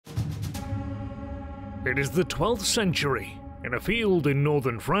It is the 12th century. In a field in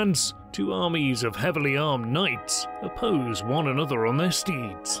northern France, two armies of heavily armed knights oppose one another on their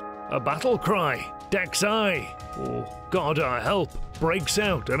steeds. A battle cry, Dexai, or God our help, breaks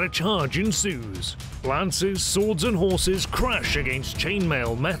out and a charge ensues. Lances, swords and horses crash against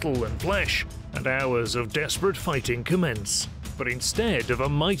chainmail, metal and flesh, and hours of desperate fighting commence. But instead of a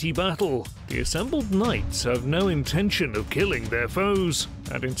mighty battle, the assembled knights have no intention of killing their foes,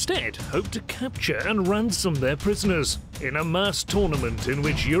 and instead hope to capture and ransom their prisoners in a mass tournament in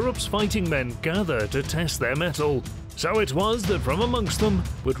which Europe's fighting men gather to test their mettle. So it was that from amongst them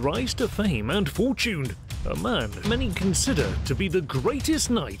would rise to fame and fortune a man many consider to be the greatest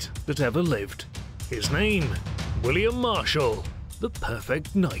knight that ever lived. His name, William Marshal, the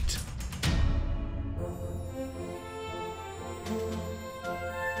Perfect Knight.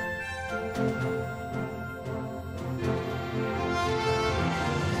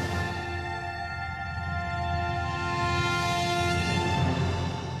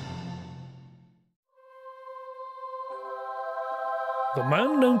 The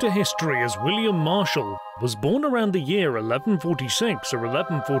man known to history as William Marshal was born around the year 1146 or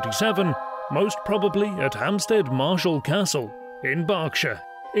 1147, most probably at Hampstead Marshal Castle in Berkshire,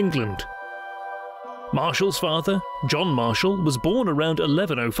 England. Marshal's father, John Marshal, was born around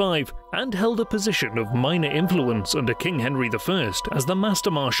 1105 and held a position of minor influence under King Henry I as the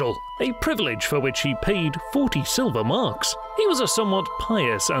Master Marshal, a privilege for which he paid 40 silver marks. He was a somewhat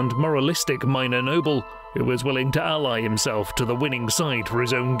pious and moralistic minor noble who was willing to ally himself to the winning side for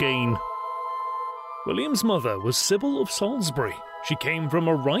his own gain. William's mother was Sybil of Salisbury. She came from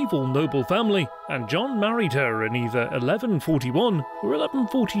a rival noble family, and John married her in either 1141 or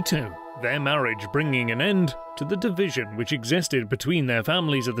 1142, their marriage bringing an end to the division which existed between their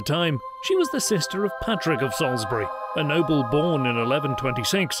families at the time. She was the sister of Patrick of Salisbury, a noble born in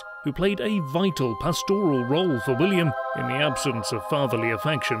 1126, who played a vital pastoral role for William in the absence of fatherly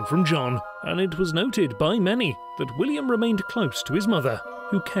affection from John, and it was noted by many that William remained close to his mother,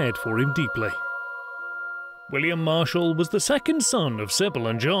 who cared for him deeply. William Marshal was the second son of Sybil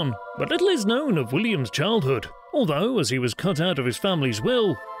and John, but little is known of William's childhood, although, as he was cut out of his family's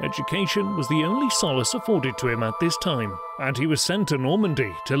will, education was the only solace afforded to him at this time, and he was sent to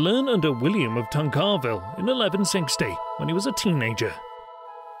Normandy to learn under William of Tancarville in 1160, when he was a teenager.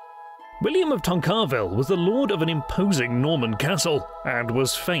 William of Tancarville was the lord of an imposing Norman castle, and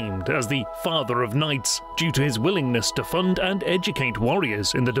was famed as the father of knights due to his willingness to fund and educate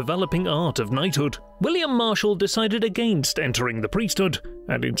warriors in the developing art of knighthood. William Marshal decided against entering the priesthood,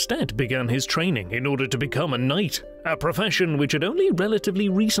 and instead began his training in order to become a knight, a profession which had only relatively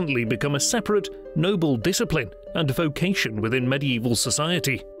recently become a separate, noble discipline and vocation within medieval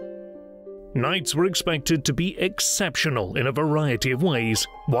society. Knights were expected to be exceptional in a variety of ways,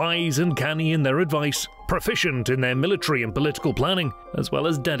 wise and canny in their advice, proficient in their military and political planning, as well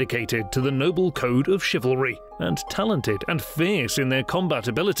as dedicated to the noble code of chivalry, and talented and fierce in their combat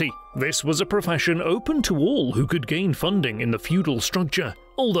ability. This was a profession open to all who could gain funding in the feudal structure.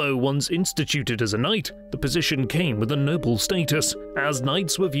 Although once instituted as a knight, the position came with a noble status, as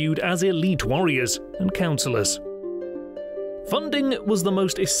knights were viewed as elite warriors and counselors. Funding was the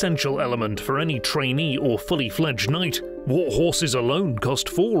most essential element for any trainee or fully fledged knight. War horses alone cost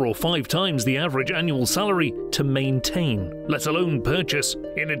 4 or 5 times the average annual salary to maintain, let alone purchase,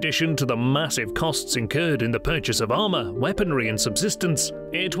 in addition to the massive costs incurred in the purchase of armor, weaponry and subsistence.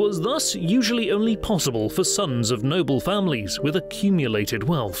 It was thus usually only possible for sons of noble families with accumulated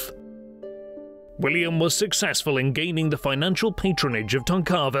wealth. William was successful in gaining the financial patronage of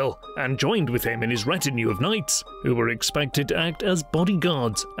Tancarville, and joined with him in his retinue of knights, who were expected to act as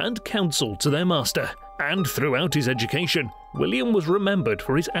bodyguards and counsel to their master. And throughout his education, William was remembered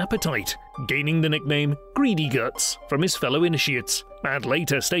for his appetite, gaining the nickname Greedy Guts from his fellow initiates, and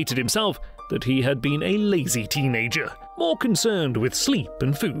later stated himself that he had been a lazy teenager, more concerned with sleep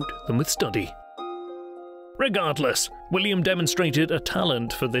and food than with study. Regardless, William demonstrated a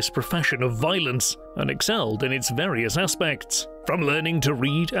talent for this profession of violence and excelled in its various aspects, from learning to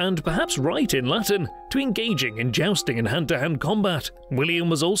read and perhaps write in Latin to engaging in jousting and hand-to-hand combat. William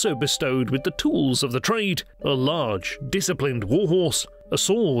was also bestowed with the tools of the trade: a large, disciplined warhorse, a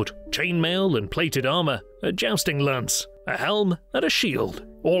sword, chainmail and plated armor, a jousting lance, a helm and a shield,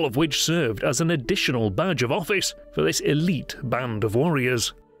 all of which served as an additional badge of office for this elite band of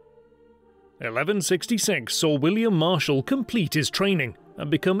warriors. 1166 saw William Marshal complete his training and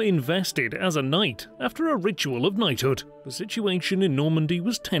become invested as a knight after a ritual of knighthood. The situation in Normandy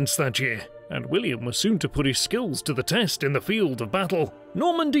was tense that year, and William was soon to put his skills to the test in the field of battle.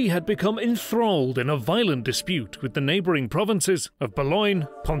 Normandy had become enthralled in a violent dispute with the neighbouring provinces of Boulogne,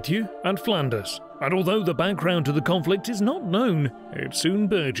 Ponthieu and Flanders, and although the background to the conflict is not known, it soon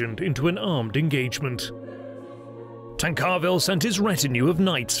burgeoned into an armed engagement. Tancarville sent his retinue of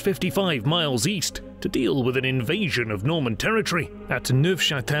knights 55 miles east to deal with an invasion of Norman territory at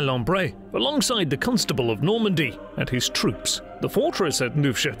Neufchâtel-en-Bray, alongside the Constable of Normandy and his troops. The fortress at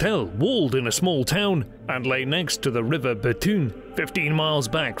Neufchâtel walled in a small town and lay next to the river Bethune, 15 miles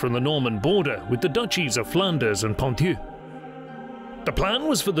back from the Norman border with the duchies of Flanders and Ponthieu. The plan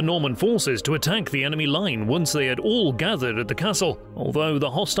was for the Norman forces to attack the enemy line once they had all gathered at the castle, although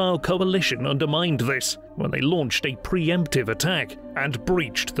the hostile coalition undermined this when they launched a preemptive attack and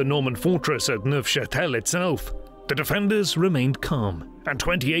breached the Norman fortress at Neufchâtel itself. The defenders remained calm, and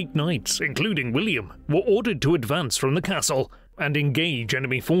 28 knights, including William, were ordered to advance from the castle and engage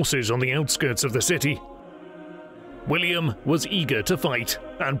enemy forces on the outskirts of the city. William was eager to fight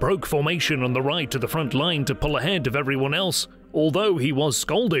and broke formation on the right of the front line to pull ahead of everyone else. Although he was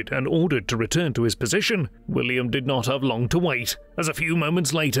scolded and ordered to return to his position, William did not have long to wait, as a few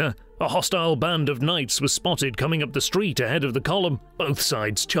moments later, a hostile band of knights was spotted coming up the street ahead of the column. Both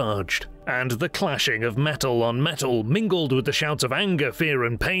sides charged, and the clashing of metal on metal, mingled with the shouts of anger, fear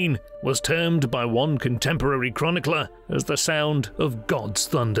and pain, was termed by one contemporary chronicler as the sound of God's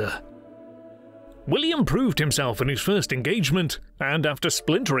thunder. William proved himself in his first engagement, and after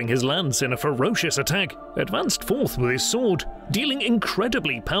splintering his lance in a ferocious attack, advanced forth with his sword, dealing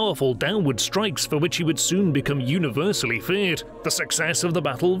incredibly powerful downward strikes for which he would soon become universally feared. The success of the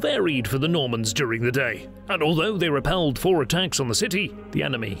battle varied for the Normans during the day, and although they repelled 4 attacks on the city, the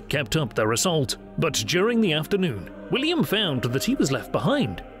enemy kept up their assault. But during the afternoon, William found that he was left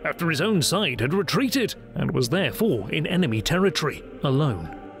behind, after his own side had retreated, and was therefore in enemy territory,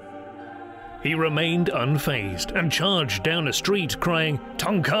 alone. He remained unfazed and charged down a street crying,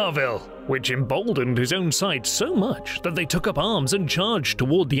 "Tancarville," which emboldened his own side so much that they took up arms and charged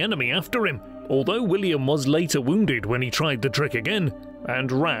toward the enemy after him, although William was later wounded when he tried the trick again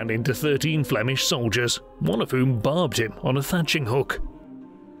and ran into 13 Flemish soldiers, one of whom barbed him on a thatching hook.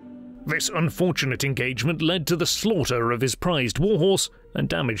 This unfortunate engagement led to the slaughter of his prized warhorse and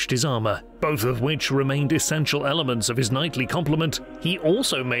damaged his armor, both of which remained essential elements of his knightly complement. He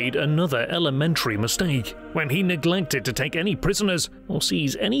also made another elementary mistake when he neglected to take any prisoners or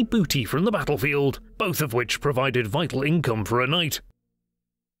seize any booty from the battlefield, both of which provided vital income for a knight.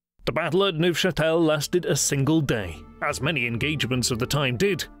 The battle at Neufchâtel lasted a single day, as many engagements of the time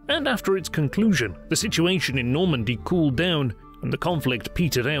did, and after its conclusion, the situation in Normandy cooled down and the conflict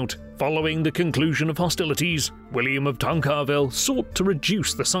petered out. Following the conclusion of hostilities, William of Tancarville sought to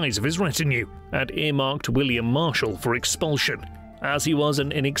reduce the size of his retinue and earmarked William Marshal for expulsion, as he was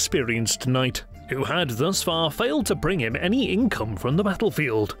an inexperienced knight who had thus far failed to bring him any income from the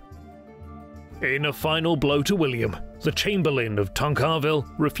battlefield. In a final blow to William, the Chamberlain of Tancarville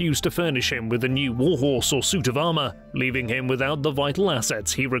refused to furnish him with a new warhorse or suit of armor, leaving him without the vital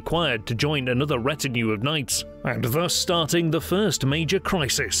assets he required to join another retinue of knights, and thus starting the first major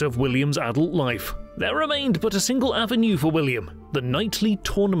crisis of William's adult life. There remained but a single avenue for William, the knightly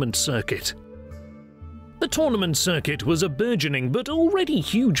tournament circuit. The tournament circuit was a burgeoning but already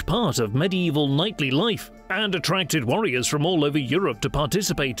huge part of medieval knightly life, and attracted warriors from all over Europe to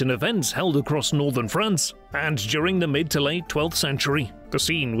participate in events held across northern France. And during the mid to late 12th century, the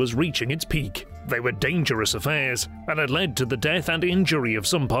scene was reaching its peak. They were dangerous affairs, and had led to the death and injury of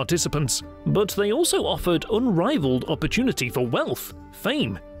some participants, but they also offered unrivaled opportunity for wealth,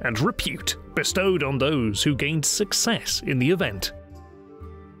 fame, and repute, bestowed on those who gained success in the event.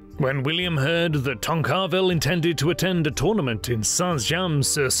 When William heard that Tancarville intended to attend a tournament in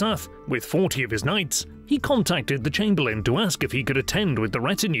Saint-James-sur-Sarthe with 40 of his knights, he contacted the Chamberlain to ask if he could attend with the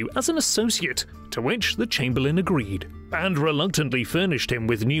retinue as an associate, to which the Chamberlain agreed, and reluctantly furnished him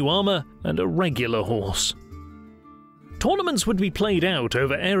with new armor and a regular horse. Tournaments would be played out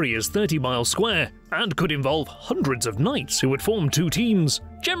over areas 30 miles square, and could involve hundreds of knights who would form 2 teams,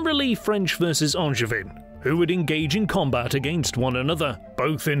 generally French versus Angevin, who would engage in combat against one another,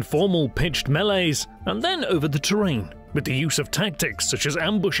 both in formal pitched melees and then over the terrain. With the use of tactics such as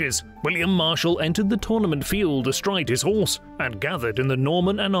ambushes, William Marshal entered the tournament field astride his horse and gathered in the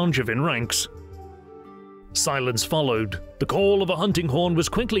Norman and Angevin ranks. Silence followed. The call of a hunting horn was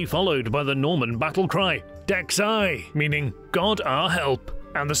quickly followed by the Norman battle cry, "Dexai," meaning "God our help,"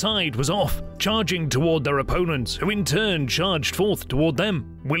 and the side was off, charging toward their opponents, who in turn charged forth toward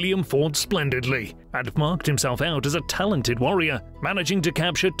them. William fought splendidly, and marked himself out as a talented warrior, managing to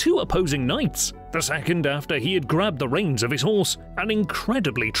capture 2 opposing knights, the second after he had grabbed the reins of his horse, an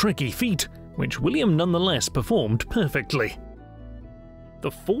incredibly tricky feat, which William nonetheless performed perfectly.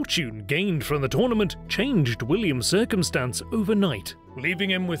 the fortune gained from the tournament changed William's circumstance overnight, leaving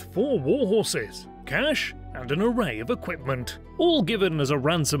him with 4 war horses, cash, and an array of equipment, all given as a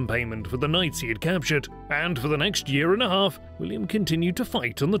ransom payment for the knights he had captured. And for the next year and a half, William continued to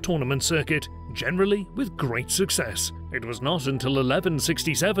fight on the tournament circuit, generally with great success. It was not until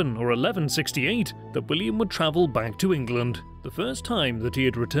 1167 or 1168 that William would travel back to England, the first time that he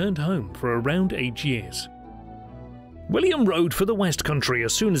had returned home for around 8 years. William rode for the West Country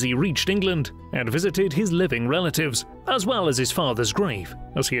as soon as he reached England and visited his living relatives, as well as his father's grave,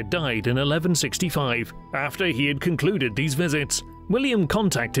 as he had died in 1165. After he had concluded these visits, William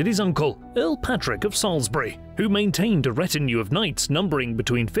contacted his uncle, Earl Patrick of Salisbury, who maintained a retinue of knights numbering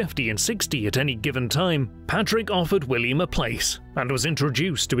between 50 and 60 at any given time. Patrick offered William a place, and was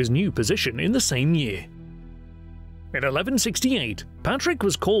introduced to his new position in the same year. In 1168, Patrick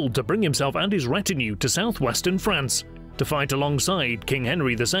was called to bring himself and his retinue to southwestern France, to fight alongside King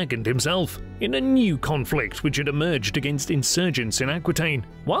Henry II himself in a new conflict which had emerged against insurgents in Aquitaine.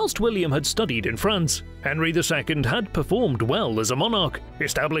 Whilst William had studied in France, Henry II had performed well as a monarch,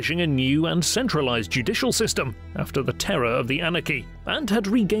 establishing a new and centralised judicial system after the terror of the anarchy, and had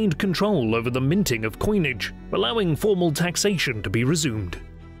regained control over the minting of coinage, allowing formal taxation to be resumed.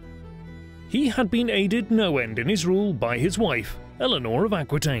 He had been aided no end in his rule by his wife, Eleanor of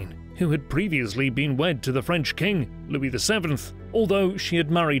Aquitaine, who had previously been wed to the French king, Louis VII, although she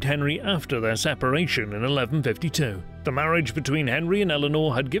had married Henry after their separation in 1152. The marriage between Henry and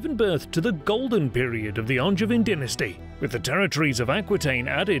Eleanor had given birth to the golden period of the Angevin dynasty, with the territories of Aquitaine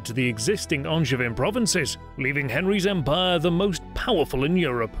added to the existing Angevin provinces, leaving Henry's empire the most powerful in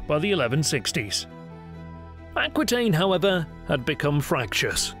Europe by the 1160s. Aquitaine, however, had become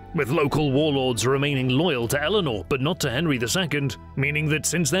fractious, with local warlords remaining loyal to Eleanor but not to Henry II, meaning that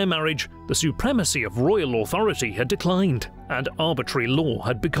since their marriage, the supremacy of royal authority had declined, and arbitrary law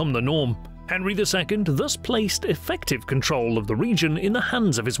had become the norm. Henry II thus placed effective control of the region in the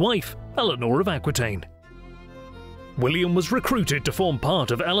hands of his wife, Eleanor of Aquitaine. William was recruited to form part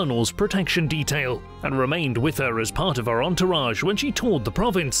of Eleanor's protection detail, and remained with her as part of her entourage when she toured the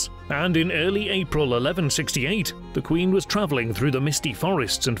province. And in early April 1168, the Queen was travelling through the misty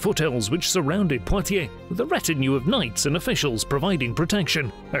forests and foothills which surrounded Poitiers, with a retinue of knights and officials providing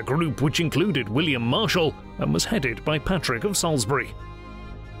protection, a group which included William Marshal and was headed by Patrick of Salisbury.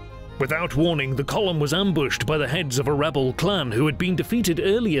 Without warning, the column was ambushed by the heads of a rebel clan who had been defeated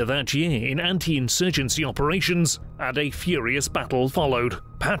earlier that year in anti-insurgency operations, and a furious battle followed.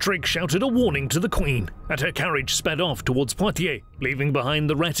 Patrick shouted a warning to the Queen, and her carriage sped off towards Poitiers, leaving behind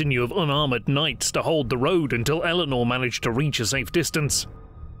the retinue of unarmoured knights to hold the road until Eleanor managed to reach a safe distance.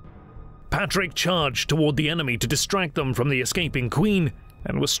 Patrick charged toward the enemy to distract them from the escaping Queen,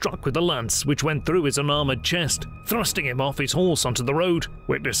 and was struck with a lance which went through his unarmoured chest, thrusting him off his horse onto the road.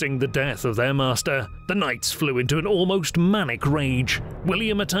 Witnessing the death of their master, the knights flew into an almost manic rage,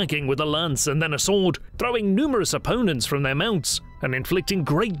 William attacking with a lance and then a sword, throwing numerous opponents from their mounts, and inflicting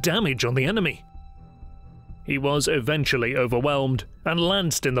great damage on the enemy. He was eventually overwhelmed and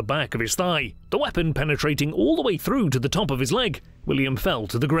lanced in the back of his thigh, the weapon penetrating all the way through to the top of his leg. William fell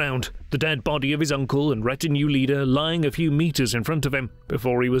to the ground, the dead body of his uncle and retinue leader lying a few meters in front of him,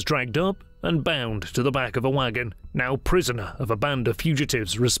 before he was dragged up and bound to the back of a wagon, now prisoner of a band of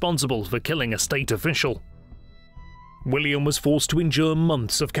fugitives responsible for killing a state official. William was forced to endure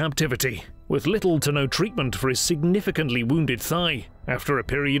months of captivity, with little to no treatment for his significantly wounded thigh. After a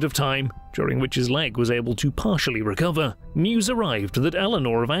period of time, during which his leg was able to partially recover, news arrived that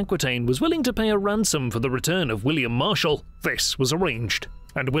Eleanor of Aquitaine was willing to pay a ransom for the return of William Marshal. This was arranged,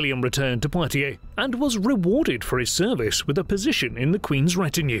 and William returned to Poitiers, and was rewarded for his service with a position in the Queen's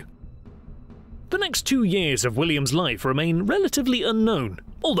retinue. The next 2 years of William's life remain relatively unknown,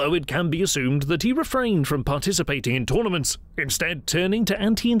 although it can be assumed that he refrained from participating in tournaments, instead turning to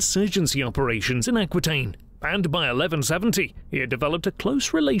anti-insurgency operations in Aquitaine. And by 1170, he had developed a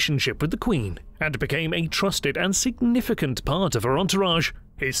close relationship with the Queen, and became a trusted and significant part of her entourage,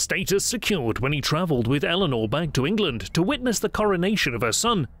 his status secured when he travelled with Eleanor back to England to witness the coronation of her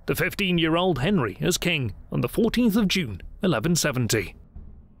son, the 15-year-old Henry, as king, on the 14th of June, 1170.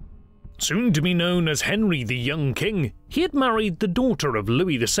 Soon to be known as Henry the Young King, he had married the daughter of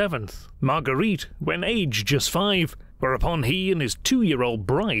Louis VII, Marguerite, when aged just 5, whereupon he and his 2-year-old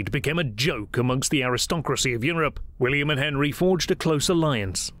bride became a joke amongst the aristocracy of Europe. William and Henry forged a close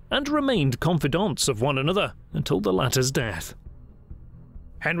alliance, and remained confidants of one another until the latter's death.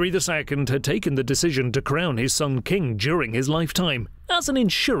 Henry II had taken the decision to crown his son king during his lifetime, as an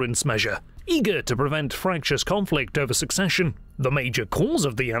insurance measure, eager to prevent fractious conflict over succession. The major cause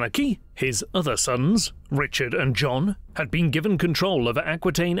of the anarchy, his other sons, Richard and John, had been given control over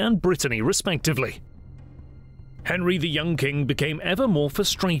Aquitaine and Brittany respectively. Henry the young king became ever more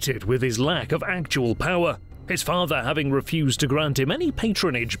frustrated with his lack of actual power, his father having refused to grant him any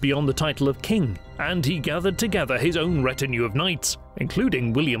patronage beyond the title of king, and he gathered together his own retinue of knights,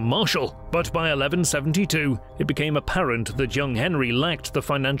 including William Marshal. But by 1172, it became apparent that young Henry lacked the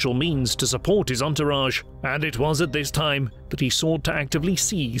financial means to support his entourage, and it was at this time that he sought to actively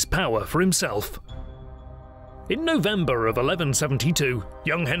seize power for himself. In November of 1172,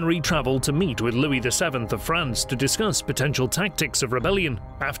 young Henry travelled to meet with Louis VII of France to discuss potential tactics of rebellion.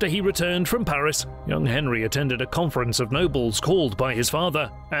 After he returned from Paris, young Henry attended a conference of nobles called by his father,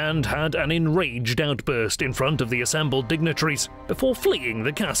 and had an enraged outburst in front of the assembled dignitaries, before fleeing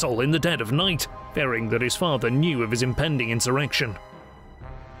the castle in the dead of night, fearing that his father knew of his impending insurrection.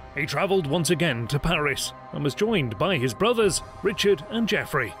 He travelled once again to Paris, and was joined by his brothers, Richard and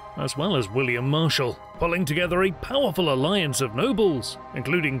Geoffrey, as well as William Marshal, pulling together a powerful alliance of nobles,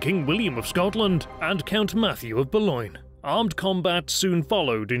 including King William of Scotland and Count Matthew of Boulogne. Armed combat soon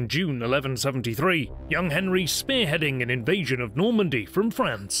followed in June 1173, young Henry spearheading an invasion of Normandy from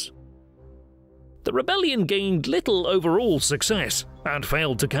France. The rebellion gained little overall success, and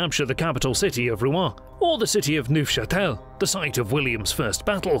failed to capture the capital city of Rouen, or the city of Neufchâtel, the site of William's first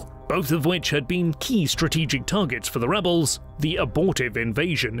battle, both of which had been key strategic targets for the rebels. The abortive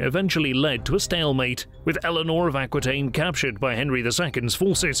invasion eventually led to a stalemate, with Eleanor of Aquitaine captured by Henry II's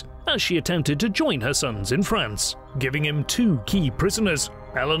forces, as she attempted to join her sons in France, giving him two key prisoners,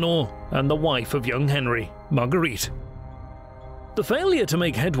 Eleanor and the wife of young Henry, Marguerite. The failure to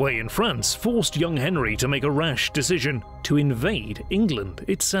make headway in France forced young Henry to make a rash decision to invade England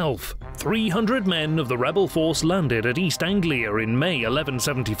itself. 300 men of the rebel force landed at East Anglia in May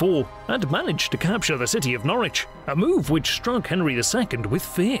 1174 and managed to capture the city of Norwich, a move which struck Henry II with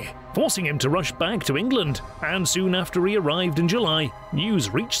fear, forcing him to rush back to England, and soon after he arrived in July, news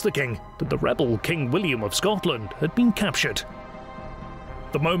reached the king that the rebel King William of Scotland had been captured.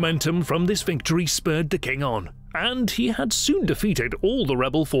 The momentum from this victory spurred the king on, and he had soon defeated all the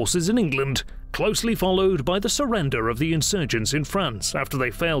rebel forces in England, closely followed by the surrender of the insurgents in France after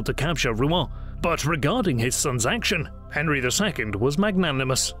they failed to capture Rouen. But regarding his son's action, Henry II was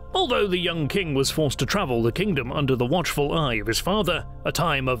magnanimous. Although the young king was forced to travel the kingdom under the watchful eye of his father, a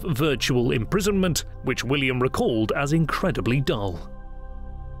time of virtual imprisonment, which William recalled as incredibly dull.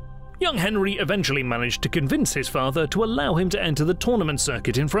 Young Henry eventually managed to convince his father to allow him to enter the tournament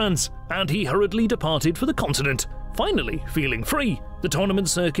circuit in France, and he hurriedly departed for the continent. Finally, feeling free, the tournament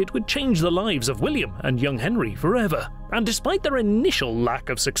circuit would change the lives of William and young Henry forever. And despite their initial lack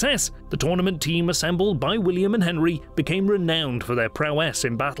of success, the tournament team assembled by William and Henry became renowned for their prowess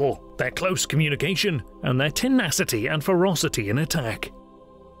in battle, their close communication, and their tenacity and ferocity in attack.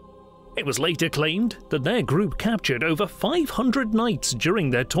 It was later claimed that their group captured over 500 knights during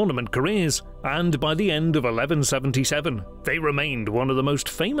their tournament careers, and by the end of 1177, they remained one of the most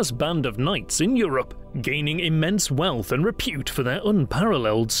famous band of knights in Europe, gaining immense wealth and repute for their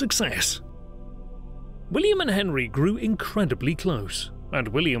unparalleled success. William and Henry grew incredibly close, and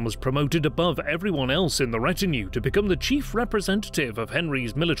William was promoted above everyone else in the retinue to become the chief representative of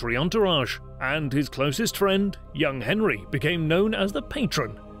Henry's military entourage, and his closest friend, young Henry, became known as the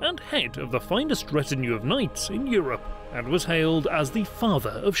patron and head of the finest retinue of knights in Europe, and was hailed as the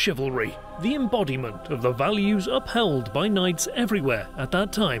father of chivalry, the embodiment of the values upheld by knights everywhere at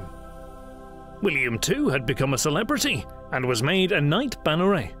that time. William too had become a celebrity, and was made a knight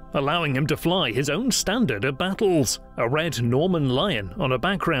banneret, allowing him to fly his own standard at battles, a red Norman lion on a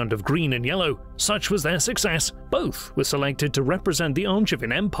background of green and yellow. Such was their success, both were selected to represent the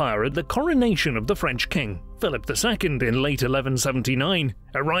Angevin Empire at the coronation of the French king, Philip II, in late 1179,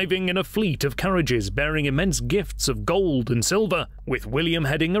 arriving in a fleet of carriages bearing immense gifts of gold and silver, with William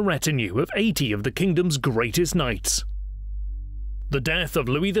heading a retinue of 80 of the kingdom's greatest knights. The death of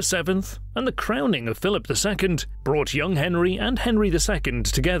Louis VII and the crowning of Philip II brought young Henry and Henry II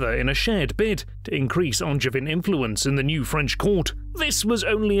together in a shared bid to increase Angevin influence in the new French court. This was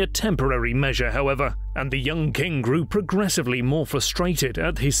only a temporary measure, however, and the young king grew progressively more frustrated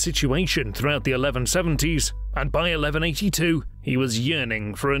at his situation throughout the 1170s, and by 1182 he was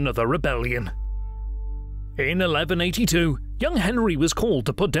yearning for another rebellion. In 1182, young Henry was called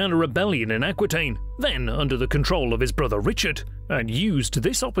to put down a rebellion in Aquitaine, then under the control of his brother Richard, and used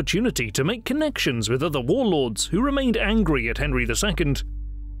this opportunity to make connections with other warlords who remained angry at Henry II.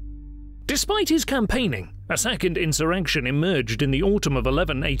 Despite his campaigning, a second insurrection emerged in the autumn of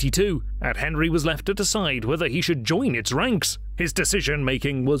 1182, and Henry was left to decide whether he should join its ranks. His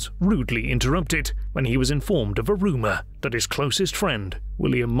decision-making was rudely interrupted when he was informed of a rumour that his closest friend,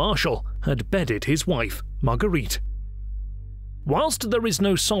 William Marshal, had bedded his wife, Marguerite. Whilst there is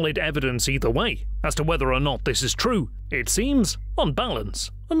no solid evidence either way as to whether or not this is true, it seems, on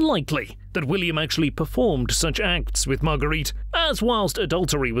balance, unlikely that William actually performed such acts with Marguerite, as whilst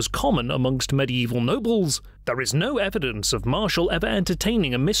adultery was common amongst medieval nobles, there is no evidence of Marshal ever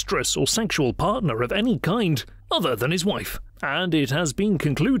entertaining a mistress or sexual partner of any kind other than his wife, and it has been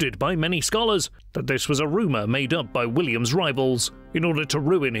concluded by many scholars that this was a rumour made up by William's rivals in order to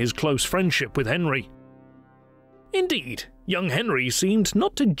ruin his close friendship with Henry. Indeed, young Henry seemed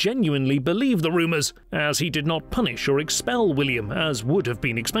not to genuinely believe the rumours, as he did not punish or expel William as would have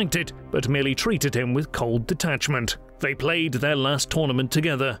been expected, but merely treated him with cold detachment. They played their last tournament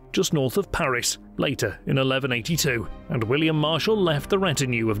together just north of Paris, later in 1182, and William Marshal left the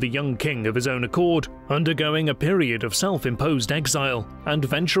retinue of the young king of his own accord, undergoing a period of self-imposed exile and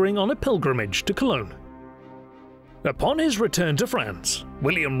venturing on a pilgrimage to Cologne. Upon his return to France,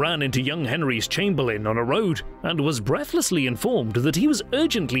 William ran into young Henry's chamberlain on a road and was breathlessly informed that he was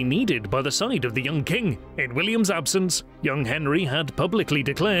urgently needed by the side of the young king. In William's absence, young Henry had publicly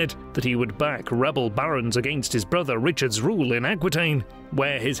declared that he would back rebel barons against his brother Richard's rule in Aquitaine,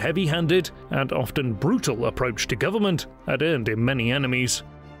 where his heavy-handed and often brutal approach to government had earned him many enemies.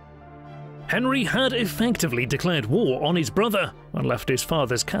 Henry had effectively declared war on his brother and left his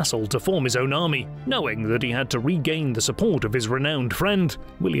father's castle to form his own army, knowing that he had to regain the support of his renowned friend,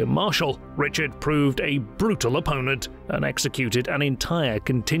 William Marshal. Richard proved a brutal opponent and executed an entire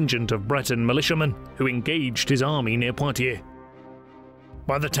contingent of Breton militiamen who engaged his army near Poitiers.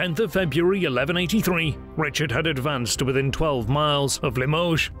 By the 10th of February 1183, Richard had advanced to within 12 miles of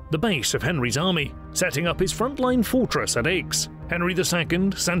Limoges, the base of Henry's army, setting up his frontline fortress at Aix. Henry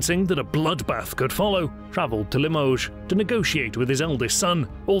II, sensing that a bloodbath could follow, travelled to Limoges to negotiate with his eldest son,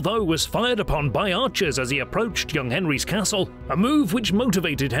 although was fired upon by archers as he approached young Henry's castle, a move which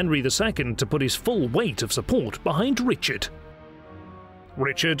motivated Henry II to put his full weight of support behind Richard.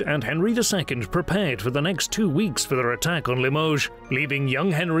 Richard and Henry II prepared for the next 2 weeks for their attack on Limoges, leaving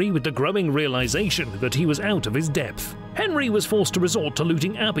young Henry with the growing realization that he was out of his depth. Henry was forced to resort to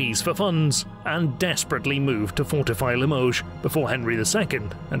looting abbeys for funds, and desperately moved to fortify Limoges before Henry II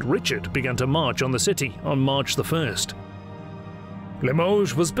and Richard began to march on the city on March the 1st.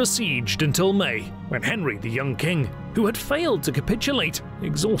 Limoges was besieged until May, when Henry, the young king, who had failed to capitulate,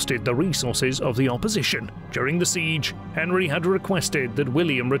 exhausted the resources of the opposition. During the siege, Henry had requested that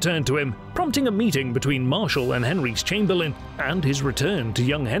William return to him, prompting a meeting between Marshal and Henry's chamberlain, and his return to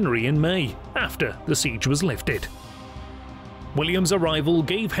young Henry in May, after the siege was lifted. William's arrival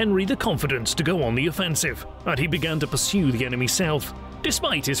gave Henry the confidence to go on the offensive, and he began to pursue the enemy south,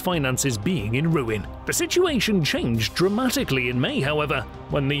 despite his finances being in ruin. The situation changed dramatically in May, however,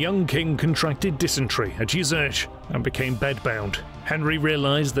 when the young king contracted dysentery at Usage and became bedbound. Henry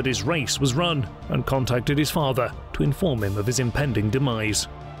realized that his race was run and contacted his father to inform him of his impending demise.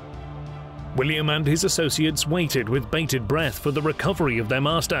 William and his associates waited with bated breath for the recovery of their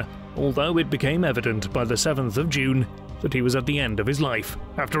master, although it became evident by the 7th of June that he was at the end of his life.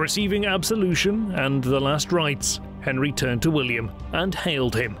 After receiving absolution and the last rites, Henry turned to William and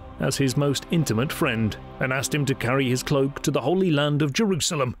hailed him as his most intimate friend, and asked him to carry his cloak to the Holy Land of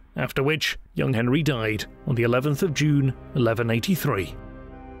Jerusalem, after which young Henry died on the 11th of June 1183.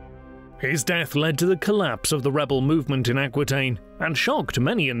 His death led to the collapse of the rebel movement in Aquitaine, and shocked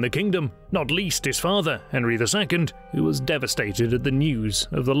many in the kingdom, not least his father, Henry II, who was devastated at the news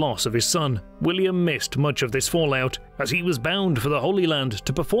of the loss of his son. William missed much of this fallout, as he was bound for the Holy Land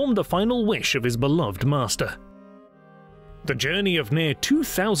to perform the final wish of his beloved master. The journey of near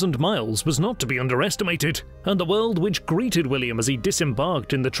 2,000 miles was not to be underestimated, and the world which greeted William as he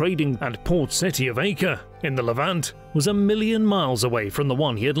disembarked in the trading and port city of Acre, in the Levant, was 1,000,000 miles away from the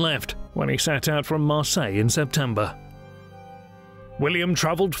one he had left when he set out from Marseille in September. William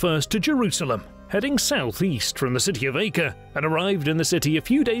travelled first to Jerusalem, heading southeast from the city of Acre, and arrived in the city a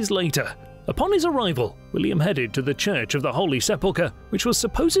few days later. Upon his arrival, William headed to the Church of the Holy Sepulchre, which was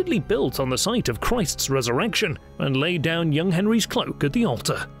supposedly built on the site of Christ's resurrection, and laid down young Henry's cloak at the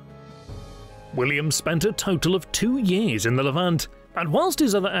altar. William spent a total of 2 years in the Levant, and whilst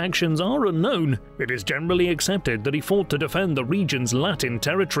his other actions are unknown, it is generally accepted that he fought to defend the region's Latin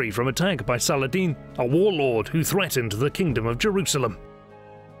territory from attack by Saladin, a warlord who threatened the Kingdom of Jerusalem.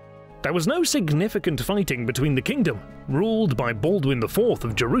 There was no significant fighting between the kingdom, ruled by Baldwin IV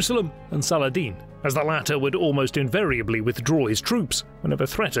of Jerusalem, and Saladin, as the latter would almost invariably withdraw his troops whenever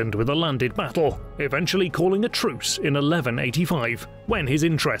threatened with a landed battle, eventually calling a truce in 1185, when his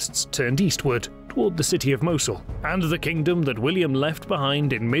interests turned eastward toward the city of Mosul, and the kingdom that William left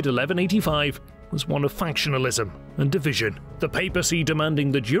behind in mid-1185 was one of factionalism and division, the papacy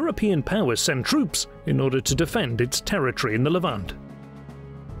demanding that European powers send troops in order to defend its territory in the Levant.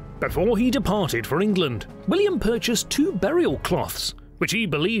 Before he departed for England, William purchased 2 burial cloths, which he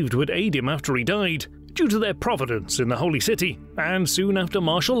believed would aid him after he died, due to their provenance in the Holy City, and soon after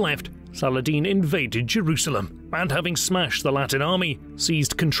Marshal left, Saladin invaded Jerusalem, and having smashed the Latin army,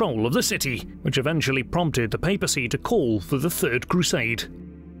 seized control of the city, which eventually prompted the papacy to call for the Third Crusade.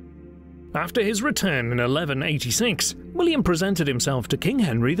 After his return in 1186, William presented himself to King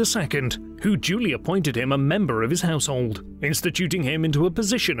Henry II, who duly appointed him a member of his household, instituting him into a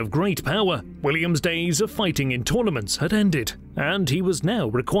position of great power. William's days of fighting in tournaments had ended, and he was now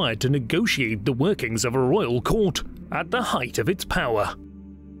required to negotiate the workings of a royal court at the height of its power.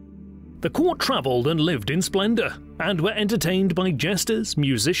 The court travelled and lived in splendour, and were entertained by jesters,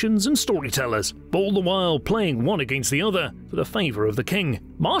 musicians and storytellers, all the while playing one against the other for the favour of the king.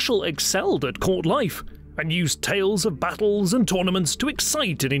 Marshal excelled at court life, and used tales of battles and tournaments to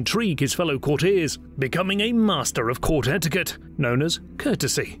excite and intrigue his fellow courtiers, becoming a master of court etiquette, known as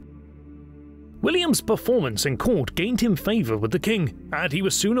courtesy. William's performance in court gained him favour with the king, and he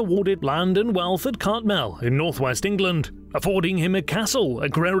was soon awarded land and wealth at Cartmel in northwest England, affording him a castle,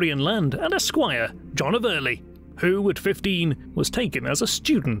 agrarian land, and a squire, John of Early, who at 15 was taken as a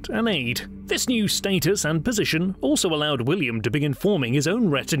student and aide. This new status and position also allowed William to begin forming his own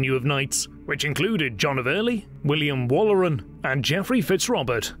retinue of knights, which included John of Early, William Walleran, and Geoffrey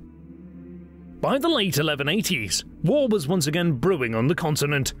Fitzrobert. By the late 1180s, war was once again brewing on the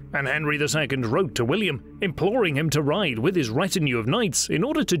continent, and Henry II wrote to William, imploring him to ride with his retinue of knights in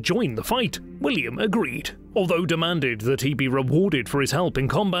order to join the fight. William agreed, although demanded that he be rewarded for his help in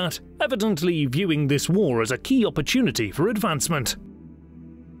combat, evidently viewing this war as a key opportunity for advancement.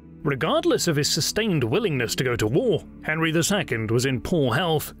 Regardless of his sustained willingness to go to war, Henry II was in poor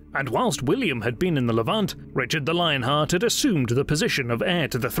health, and whilst William had been in the Levant, Richard the Lionheart had assumed the position of heir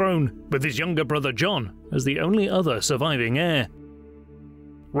to the throne, with his younger brother John as the only other surviving heir.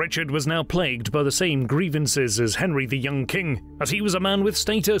 Richard was now plagued by the same grievances as Henry the young king, as he was a man with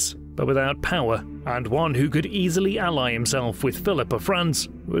status, but without power, and one who could easily ally himself with Philip of France,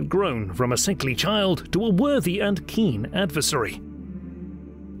 who had grown from a sickly child to a worthy and keen adversary.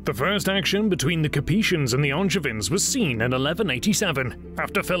 The first action between the Capetians and the Angevins was seen in 1187,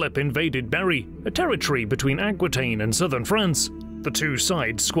 after Philip invaded Berry, a territory between Aquitaine and southern France. The two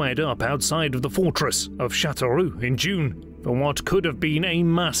sides squared up outside of the fortress of Châteauroux in June, for what could have been a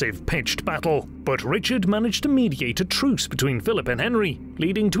massive pitched battle, but Richard managed to mediate a truce between Philip and Henry,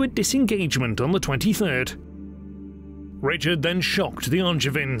 leading to a disengagement on the 23rd. Richard then shocked the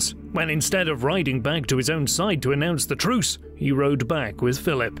Angevins, when instead of riding back to his own side to announce the truce, he rode back with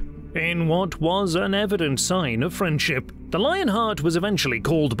Philip. In what was an evident sign of friendship, the Lionheart was eventually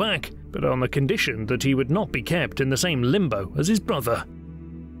called back, but on the condition that he would not be kept in the same limbo as his brother.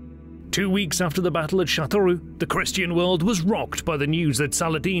 2 weeks after the battle at Châteauroux, the Christian world was rocked by the news that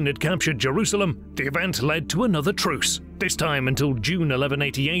Saladin had captured Jerusalem. The event led to another truce, this time until June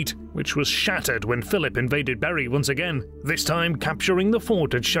 1188, which was shattered when Philip invaded Berry once again, this time capturing the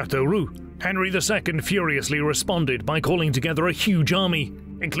fort at Châteauroux. Henry II furiously responded by calling together a huge army,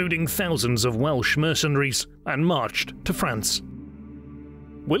 including thousands of Welsh mercenaries, and marched to France.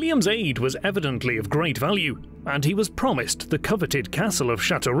 William's aid was evidently of great value, and he was promised the coveted castle of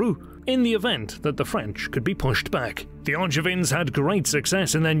Châteauroux in the event that the French could be pushed back. The Angevins had great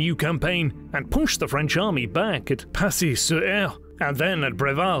success in their new campaign and pushed the French army back at Passy-sur-Aire and then at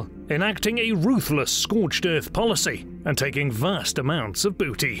Breval, enacting a ruthless scorched earth policy and taking vast amounts of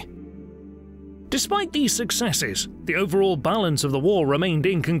booty. Despite these successes, the overall balance of the war remained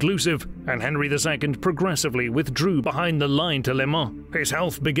inconclusive, and Henry II progressively withdrew behind the line to Le Mans, his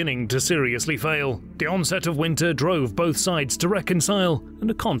health beginning to seriously fail. The onset of winter drove both sides to reconcile, and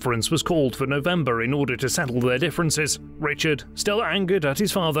a conference was called for November in order to settle their differences. Richard, still angered at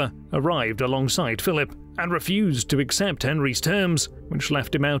his father, arrived alongside Philip, and refused to accept Henry's terms, which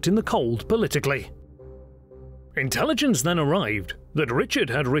left him out in the cold politically. Intelligence then arrived that Richard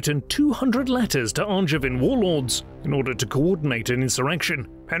had written 200 letters to Angevin warlords in order to coordinate an insurrection.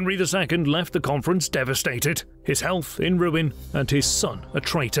 Henry II left the conference devastated, his health in ruin and his son a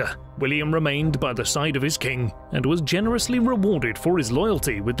traitor. William remained by the side of his king and was generously rewarded for his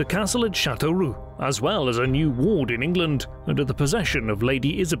loyalty with the castle at Châteauroux, as well as a new ward in England under the possession of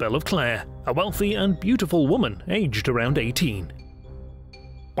Lady Isabel of Clare, a wealthy and beautiful woman aged around 18.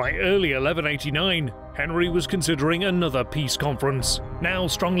 By early 1189, Henry was considering another peace conference, now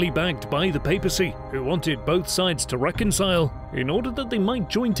strongly backed by the papacy, who wanted both sides to reconcile in order that they might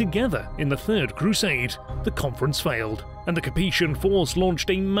join together in the Third Crusade. The conference failed, and the Capetian force launched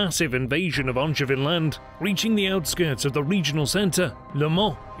a massive invasion of Angevin land, reaching the outskirts of the regional centre, Le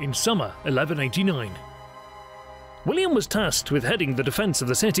Mans, in summer 1189. William was tasked with heading the defence of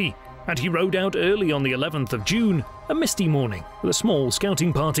the city, and he rode out early on the 11th of June, a misty morning, with a small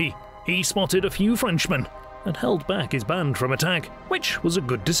scouting party. He spotted a few Frenchmen and held back his band from attack, which was a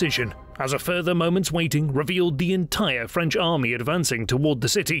good decision, as a further moment's waiting revealed the entire French army advancing toward the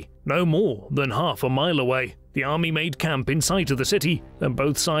city, no more than half a mile away. The army made camp in sight of the city, and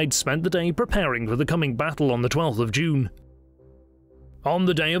both sides spent the day preparing for the coming battle on the 12th of June. On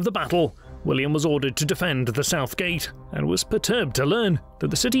the day of the battle, William was ordered to defend the south gate, and was perturbed to learn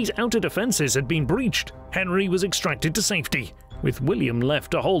that the city's outer defences had been breached. Henry was extracted to safety, with William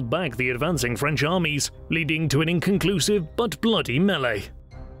left to hold back the advancing French armies, leading to an inconclusive but bloody melee.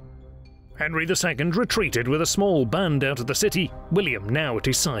 Henry II retreated with a small band out of the city, William now at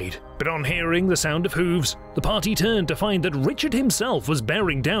his side. But on hearing the sound of hooves, the party turned to find that Richard himself was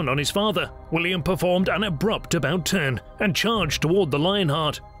bearing down on his father. William performed an abrupt about-turn and charged toward the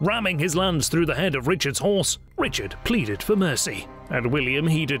Lionheart, ramming his lance through the head of Richard's horse. Richard pleaded for mercy, and William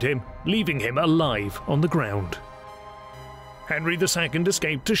heeded him, leaving him alive on the ground. Henry II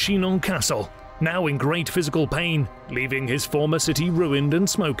escaped to Chinon Castle, now in great physical pain, leaving his former city ruined and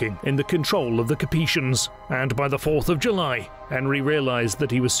smoking in the control of the Capetians. And by the 4th of July, Henry realized that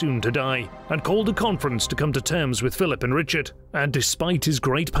he was soon to die, and called a conference to come to terms with Philip and Richard. And despite his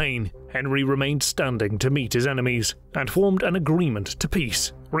great pain, Henry remained standing to meet his enemies, and formed an agreement to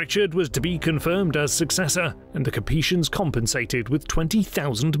peace. Richard was to be confirmed as successor, and the Capetians compensated with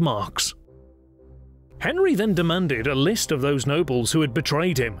 20,000 marks. Henry then demanded a list of those nobles who had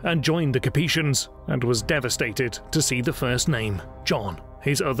betrayed him and joined the Capetians, and was devastated to see the first name, John,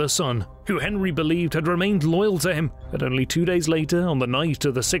 his other son, who Henry believed had remained loyal to him. And only 2 days later, on the night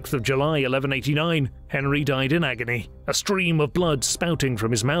of the 6th of July 1189, Henry died in agony, a stream of blood spouting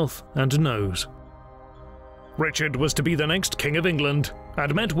from his mouth and nose. Richard was to be the next King of England,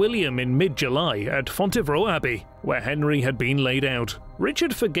 and met William in mid-July at Fontevraud Abbey, where Henry had been laid out.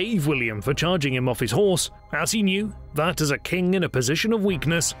 Richard forgave William for charging him off his horse, as he knew that as a king in a position of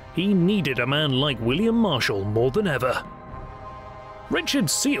weakness, he needed a man like William Marshal more than ever. Richard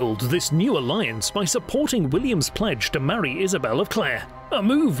sealed this new alliance by supporting William's pledge to marry Isabel of Clare, a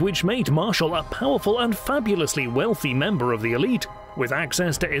move which made Marshal a powerful and fabulously wealthy member of the elite, with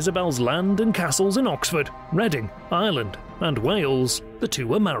access to Isabel's land and castles in Oxford, Reading, Ireland, and Wales. The two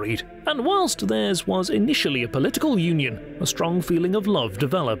were married, and whilst theirs was initially a political union, a strong feeling of love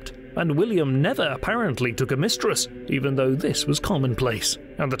developed, and William never apparently took a mistress, even though this was commonplace,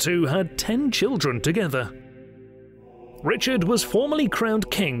 and the two had 10 children together. Richard was formally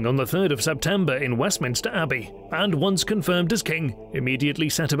crowned king on the 3rd of September in Westminster Abbey, and once confirmed as king, immediately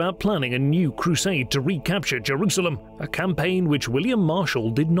set about planning a new crusade to recapture Jerusalem, a campaign which William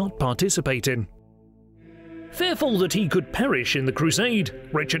Marshal did not participate in. Fearful that he could perish in the crusade,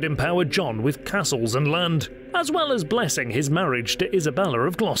 Richard empowered John with castles and land, as well as blessing his marriage to Isabella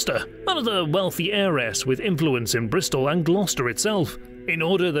of Gloucester, another wealthy heiress with influence in Bristol and Gloucester itself, in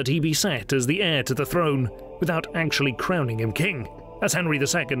order that he be set as the heir to the throne, without actually crowning him king, as Henry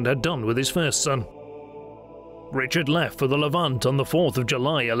II had done with his first son. Richard left for the Levant on the 4th of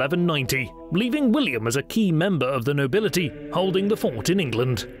July 1190, leaving William as a key member of the nobility, holding the fort in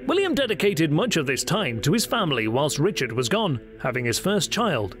England. William dedicated much of this time to his family whilst Richard was gone, having his first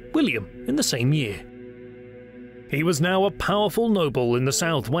child, William, in the same year. He was now a powerful noble in the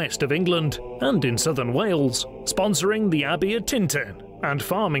southwest of England and in southern Wales, sponsoring the Abbey at Tintern, and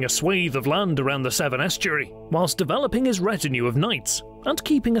farming a swathe of land around the Severn estuary, whilst developing his retinue of knights and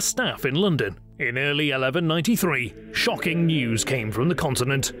keeping a staff in London. In early 1193, shocking news came from the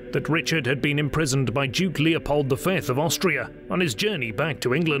continent that Richard had been imprisoned by Duke Leopold V of Austria on his journey back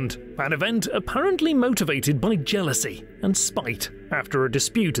to England, an event apparently motivated by jealousy and spite after a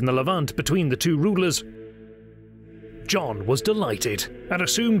dispute in the Levant between the two rulers. John was delighted and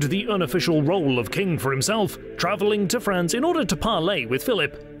assumed the unofficial role of king for himself, travelling to France in order to parley with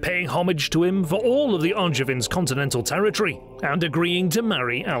Philip, paying homage to him for all of the Angevin's continental territory and agreeing to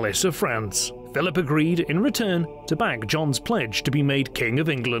marry Alice of France. Philip agreed in return to back John's pledge to be made King of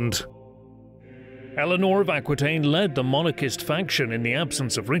England. Eleanor of Aquitaine led the monarchist faction in the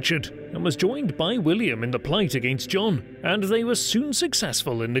absence of Richard, and was joined by William in the plight against John, and they were soon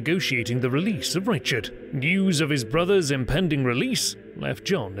successful in negotiating the release of Richard. News of his brother's impending release left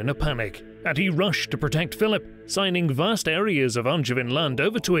John in a panic, and he rushed to protect Philip, signing vast areas of Angevin land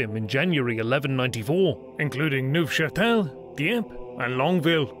over to him in January 1194, including Neufchâtel, Dieppe, and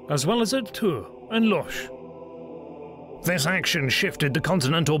Longueville, as well as at Tours and Loches. This action shifted the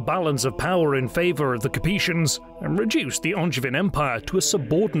continental balance of power in favour of the Capetians and reduced the Angevin Empire to a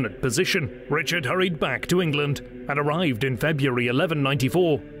subordinate position. Richard hurried back to England and arrived in February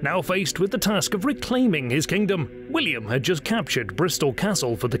 1194, now faced with the task of reclaiming his kingdom. William had just captured Bristol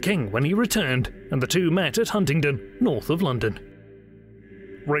Castle for the king when he returned, and the two met at Huntingdon, north of London.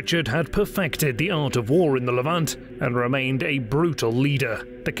 Richard had perfected the art of war in the Levant and remained a brutal leader.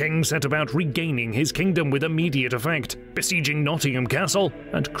 The king set about regaining his kingdom with immediate effect, besieging Nottingham Castle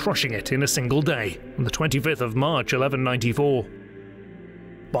and crushing it in a single day on the 25th of March 1194.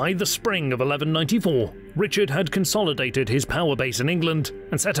 By the spring of 1194, Richard had consolidated his power base in England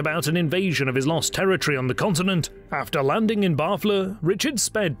and set about an invasion of his lost territory on the continent. After landing in Barfleur, Richard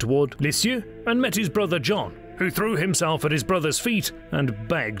sped toward Lisieux and met his brother John, who threw himself at his brother's feet and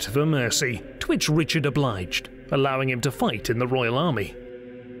begged for mercy, to which Richard obliged, allowing him to fight in the royal army.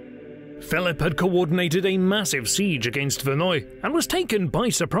 Philip had coordinated a massive siege against Verneuil and was taken by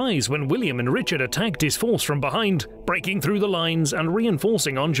surprise when William and Richard attacked his force from behind, breaking through the lines and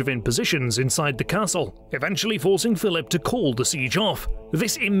reinforcing Angevin positions inside the castle, eventually forcing Philip to call the siege off.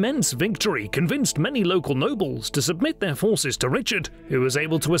 This immense victory convinced many local nobles to submit their forces to Richard, who was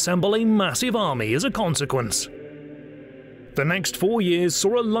able to assemble a massive army as a consequence. The next 4 years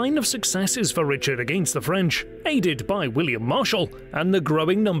saw a line of successes for Richard against the French, aided by William Marshal and the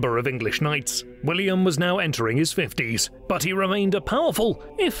growing number of English knights. William was now entering his 50s, but he remained a powerful,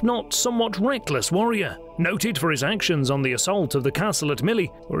 if not somewhat reckless warrior, noted for his actions on the assault of the castle at Milly,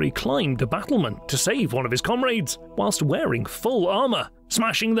 where he climbed a battlement to save one of his comrades, whilst wearing full armour,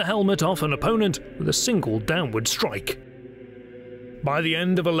 smashing the helmet off an opponent with a single downward strike. By the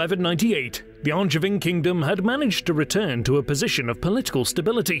end of 1198, the Angevin kingdom had managed to return to a position of political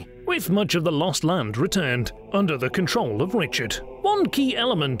stability, with much of the lost land returned under the control of Richard. One key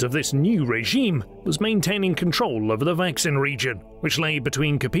element of this new regime was maintaining control over the Vexin region, which lay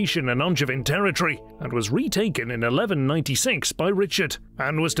between Capetian and Angevin territory, and was retaken in 1196 by Richard,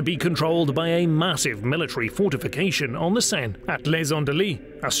 and was to be controlled by a massive military fortification on the Seine at Les Andelys,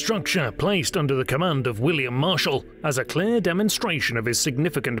 a structure placed under the command of William Marshal, as a clear demonstration of his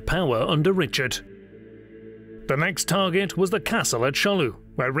significant power under Richard. The next target was the castle at Chaillot,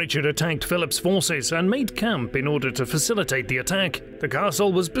 where Richard attacked Philip's forces and made camp in order to facilitate the attack. The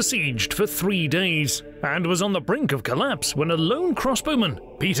castle was besieged for 3 days, and was on the brink of collapse when a lone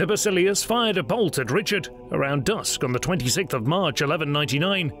crossbowman, Peter Basilius, fired a bolt at Richard around dusk on the 26th of March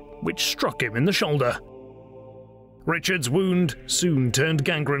 1199, which struck him in the shoulder. Richard's wound soon turned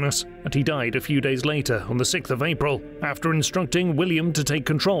gangrenous, and he died a few days later on the 6th of April, after instructing William to take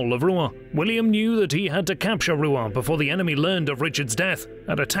control of Rouen. William knew that he had to capture Rouen before the enemy learned of Richard's death,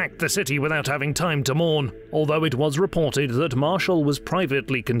 and attacked the city without having time to mourn, although it was reported that Marshal was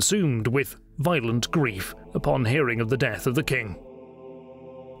privately consumed with violent grief upon hearing of the death of the king.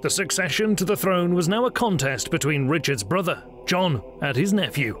 The succession to the throne was now a contest between Richard's brother, John, and his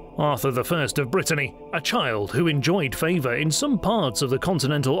nephew, Arthur I of Brittany, a child who enjoyed favour in some parts of the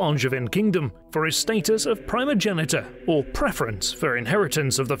continental Angevin kingdom for his status of primogeniture, or preference for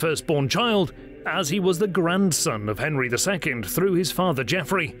inheritance of the firstborn child, as he was the grandson of Henry II through his father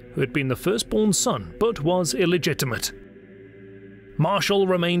Geoffrey, who had been the firstborn son but was illegitimate. Marshal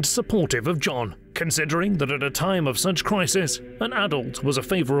remained supportive of John, considering that at a time of such crisis, an adult was a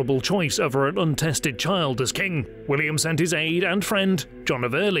favourable choice over an untested child as king. William sent his aide and friend, John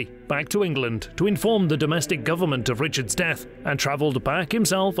of Early, back to England to inform the domestic government of Richard's death, and travelled back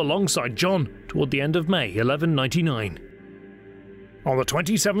himself alongside John toward the end of May 1199. On the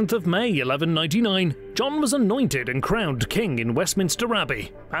 27th of May 1199, John was anointed and crowned king in Westminster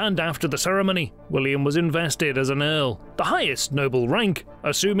Abbey, and after the ceremony, William was invested as an earl, the highest noble rank,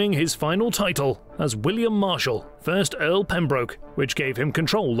 assuming his final title as William Marshal, 1st Earl Pembroke, which gave him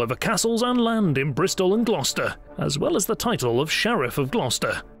control over castles and land in Bristol and Gloucester, as well as the title of Sheriff of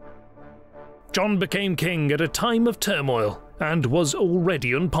Gloucester. John became king at a time of turmoil, and was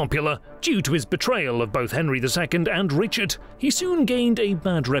already unpopular. Due to his betrayal of both Henry II and Richard, he soon gained a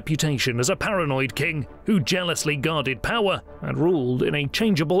bad reputation as a paranoid king who jealously guarded power and ruled in a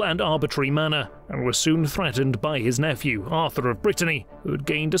changeable and arbitrary manner, and was soon threatened by his nephew, Arthur of Brittany, who had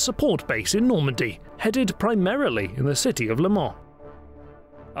gained a support base in Normandy, headed primarily in the city of Le Mans.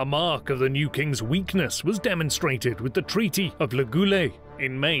 A mark of the new king's weakness was demonstrated with the Treaty of Le Goulet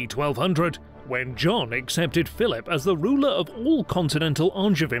in May 1200, when John accepted Philip as the ruler of all continental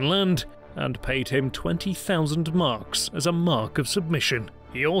Angevin land and paid him 20,000 marks as a mark of submission.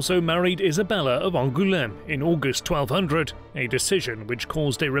 He also married Isabella of Angoulême in August 1200, a decision which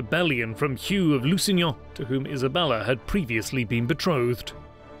caused a rebellion from Hugh of Lusignan, to whom Isabella had previously been betrothed.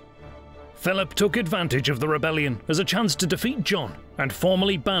 Philip took advantage of the rebellion as a chance to defeat John and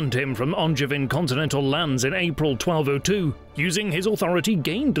formally banned him from Angevin continental lands in April 1202, using his authority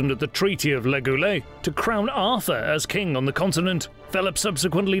gained under the Treaty of Le Goulet to crown Arthur as king on the continent. Philip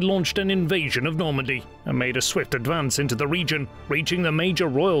subsequently launched an invasion of Normandy and made a swift advance into the region, reaching the major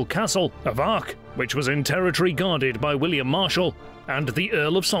royal castle of Arques, which was in territory guarded by William Marshal and the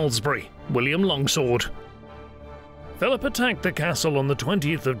Earl of Salisbury, William Longsword. Philip attacked the castle on the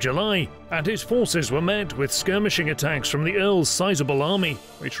 20th of July, and his forces were met with skirmishing attacks from the Earl's sizable army,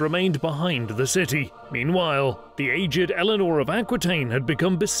 which remained behind the city. Meanwhile, the aged Eleanor of Aquitaine had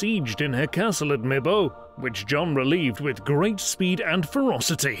become besieged in her castle at Mirbeau, which John relieved with great speed and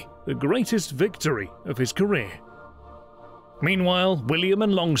ferocity, the greatest victory of his career. Meanwhile, William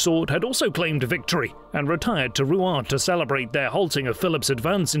and Longsword had also claimed victory and retired to Rouen to celebrate their halting of Philip's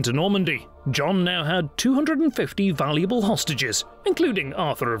advance into Normandy. John now had 250 valuable hostages, including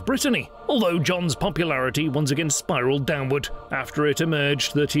Arthur of Brittany, although John's popularity once again spiraled downward after it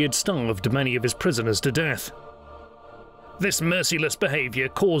emerged that he had starved many of his prisoners to death. This merciless behaviour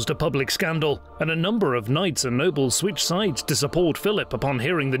caused a public scandal, and a number of knights and nobles switched sides to support Philip upon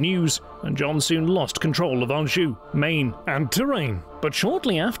hearing the news, and John soon lost control of Anjou, Maine, and Touraine. But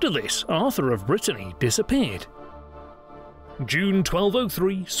shortly after this, Arthur of Brittany disappeared. June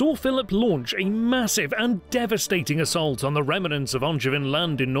 1203 saw Philip launch a massive and devastating assault on the remnants of Angevin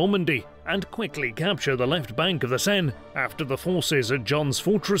land in Normandy, and quickly capture the left bank of the Seine after the forces at John's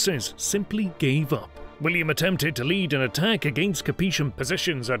fortresses simply gave up. William attempted to lead an attack against Capetian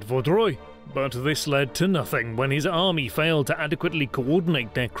positions at Vaudreuil, but this led to nothing when his army failed to adequately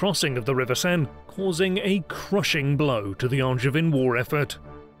coordinate their crossing of the River Seine, causing a crushing blow to the Angevin war effort.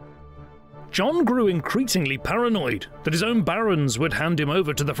 John grew increasingly paranoid that his own barons would hand him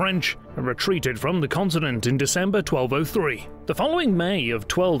over to the French and retreated from the continent in December 1203. The following May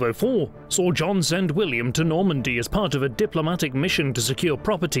of 1204 saw John send William to Normandy as part of a diplomatic mission to secure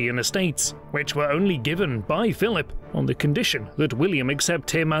property and estates, which were only given by Philip on the condition that William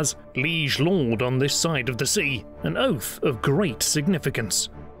accept him as liege lord on this side of the sea, an oath of great significance.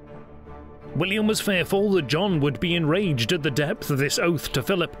 William was fearful that John would be enraged at the depth of this oath to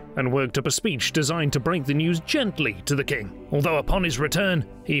Philip, and worked up a speech designed to break the news gently to the king, although upon his return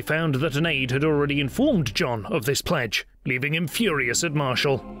he found that an aide had already informed John of this pledge, leaving him furious at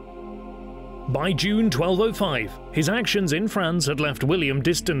Marshal. By June 1205, his actions in France had left William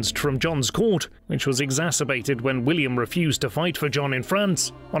distanced from John's court, which was exacerbated when William refused to fight for John in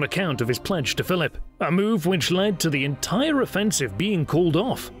France on account of his pledge to Philip, a move which led to the entire offensive being called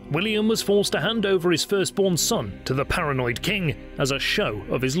off. William was forced to hand over his firstborn son to the paranoid king as a show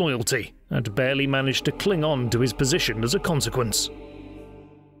of his loyalty, and barely managed to cling on to his position as a consequence.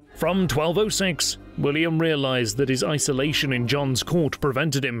 From 1206, William realised that his isolation in John's court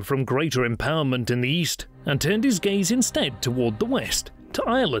prevented him from greater empowerment in the east, and turned his gaze instead toward the west, to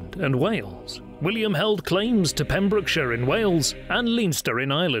Ireland and Wales. William held claims to Pembrokeshire in Wales and Leinster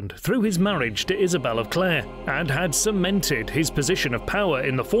in Ireland through his marriage to Isabel of Clare, and had cemented his position of power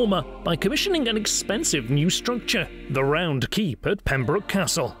in the former by commissioning an expensive new structure, the Round Keep at Pembroke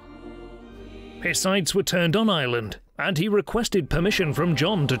Castle. His sights were turned on Ireland, and he requested permission from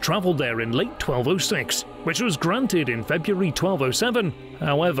John to travel there in late 1206, which was granted in February 1207.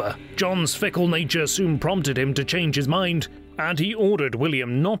 However, John's fickle nature soon prompted him to change his mind, and he ordered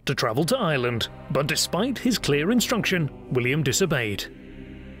William not to travel to Ireland, but despite his clear instruction, William disobeyed.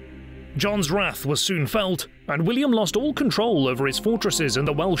 John's wrath was soon felt, and William lost all control over his fortresses in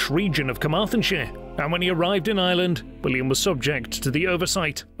the Welsh region of Carmarthenshire, and when he arrived in Ireland, William was subject to the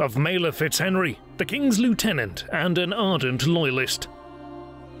oversight of Maelor Fitzhenry, the king's lieutenant and an ardent loyalist.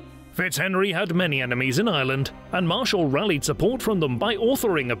 Fitzhenry had many enemies in Ireland, and Marshal rallied support from them by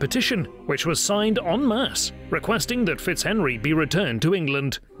authoring a petition, which was signed en masse, requesting that Fitzhenry be returned to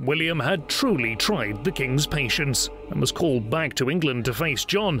England. William had truly tried the king's patience, and was called back to England to face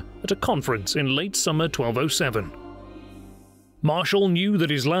John at a conference in late summer 1207. Marshal knew that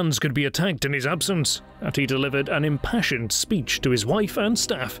his lands could be attacked in his absence, and he delivered an impassioned speech to his wife and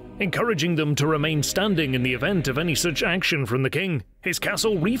staff, encouraging them to remain standing in the event of any such action from the king. His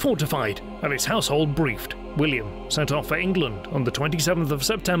castle refortified, and his household briefed. William set off for England on the 27th of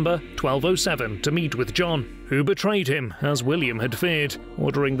September 1207 to meet with John, who betrayed him, as William had feared,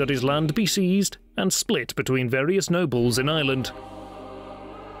 ordering that his land be seized and split between various nobles in Ireland.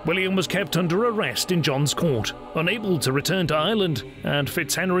 William was kept under arrest in John's court, unable to return to Ireland, and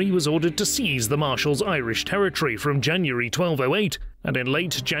Fitzhenry was ordered to seize the Marshal's Irish territory from January 1208, and in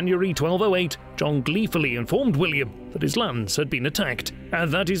late January 1208, John gleefully informed William that his lands had been attacked,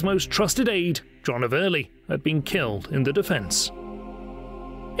 and that his most trusted aide, John of Early, had been killed in the defence.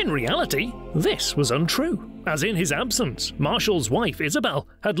 In reality, this was untrue, as in his absence, Marshal's wife Isabel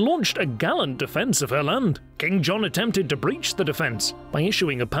had launched a gallant defence of her land. King John attempted to breach the defence by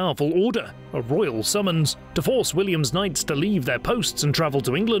issuing a powerful order, a royal summons, to force William's knights to leave their posts and travel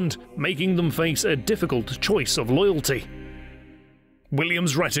to England, making them face a difficult choice of loyalty.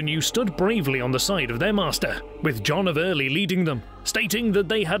 William's retinue stood bravely on the side of their master, with John of Early leading them, stating that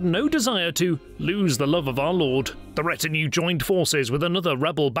they had no desire to lose the love of our lord. The retinue joined forces with another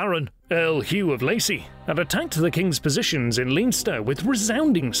rebel baron, Earl Hugh of Lacy, and attacked the king's positions in Leinster with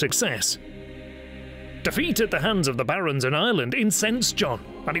resounding success. Defeat at the hands of the barons in Ireland incensed John,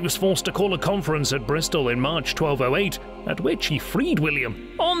 and he was forced to call a conference at Bristol in March 1208, at which he freed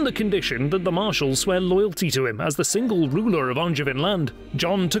William, on the condition that the Marshals swear loyalty to him as the single ruler of Angevin land.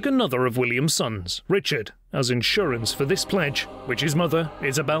 John took another of William's sons, Richard, as insurance for this pledge, which his mother,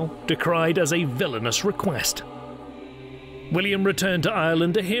 Isabel, decried as a villainous request. William returned to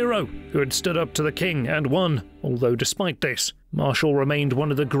Ireland a hero, who had stood up to the king and won, although despite this, Marshal remained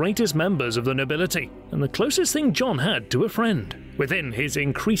one of the greatest members of the nobility, and the closest thing John had to a friend, within his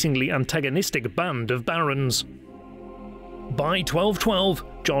increasingly antagonistic band of barons. By 1212,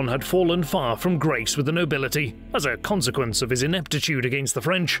 John had fallen far from grace with the nobility, as a consequence of his ineptitude against the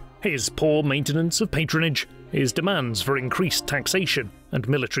French, his poor maintenance of patronage, his demands for increased taxation and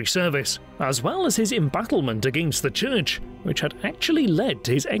military service, as well as his embattlement against the Church, which had actually led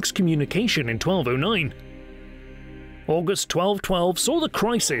to his excommunication in 1209. August 1212 saw the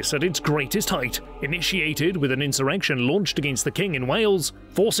crisis at its greatest height, initiated with an insurrection launched against the king in Wales,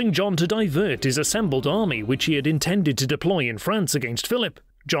 forcing John to divert his assembled army which he had intended to deploy in France against Philip.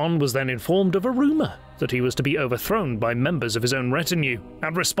 John was then informed of a rumour that he was to be overthrown by members of his own retinue,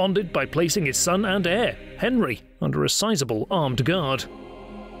 and responded by placing his son and heir, Henry, under a sizable armed guard.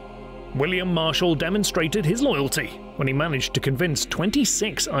 William Marshal demonstrated his loyalty when he managed to convince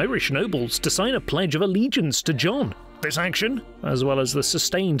 26 Irish nobles to sign a pledge of allegiance to John. This action, as well as the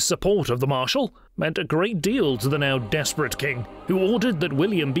sustained support of the Marshal, meant a great deal to the now desperate king, who ordered that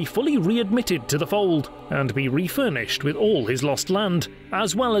William be fully readmitted to the fold and be refurnished with all his lost land,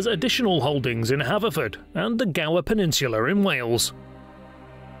 as well as additional holdings in Haverford and the Gower Peninsula in Wales.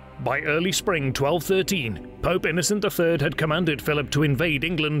 By early spring 1213, Pope Innocent III had commanded Philip to invade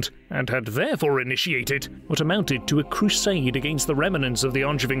England, and had therefore initiated what amounted to a crusade against the remnants of the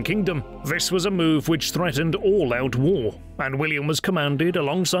Angevin kingdom. This was a move which threatened all-out war, and William was commanded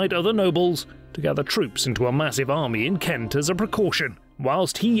alongside other nobles to gather troops into a massive army in Kent as a precaution,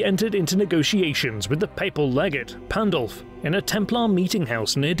 whilst he entered into negotiations with the papal legate, Pandulf, in a Templar meeting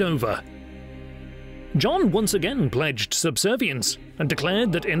house near Dover. John once again pledged subservience, and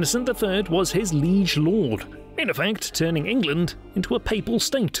declared that Innocent III was his liege lord, in effect turning England into a papal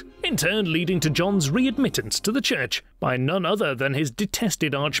state, in turn leading to John's readmittance to the church by none other than his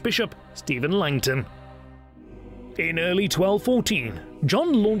detested Archbishop, Stephen Langton. In early 1214,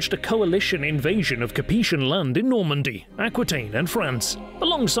 John launched a coalition invasion of Capetian land in Normandy, Aquitaine and France,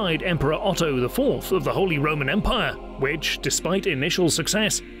 alongside Emperor Otto IV of the Holy Roman Empire, which, despite initial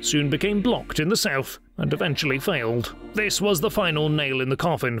success, soon became blocked in the south and eventually failed. This was the final nail in the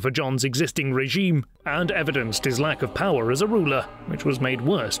coffin for John's existing regime, and evidenced his lack of power as a ruler, which was made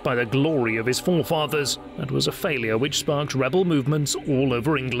worse by the glory of his forefathers, and was a failure which sparked rebel movements all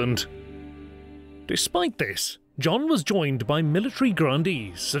over England. Despite this, John was joined by military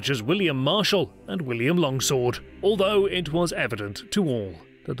grandees such as William Marshal and William Longsword, although it was evident to all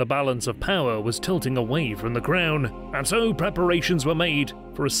that the balance of power was tilting away from the crown, and so preparations were made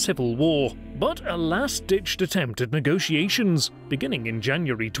for a civil war. But a last-ditched attempt at negotiations, beginning in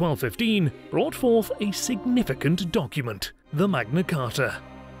January 1215, brought forth a significant document, the Magna Carta.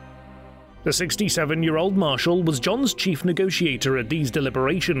 The 67-year-old Marshal was John's chief negotiator at these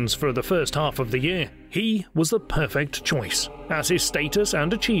deliberations for the first half of the year. He was the perfect choice, as his status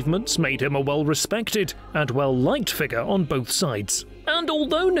and achievements made him a well-respected and well-liked figure on both sides. And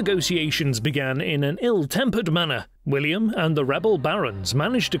although negotiations began in an ill-tempered manner, William and the rebel barons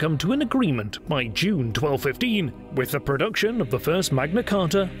managed to come to an agreement by June 1215, with the production of the first Magna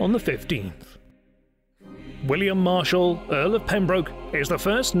Carta on the 15th. William Marshal, Earl of Pembroke, is the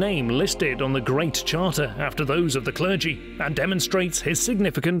first name listed on the Great Charter after those of the clergy, and demonstrates his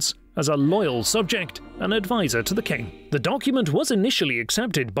significance as a loyal subject and advisor to the king. The document was initially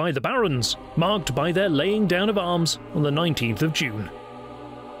accepted by the barons, marked by their laying down of arms on the 19th of June.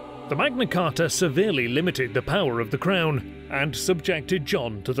 The Magna Carta severely limited the power of the crown, and subjected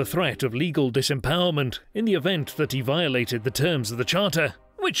John to the threat of legal disempowerment in the event that he violated the terms of the Charter,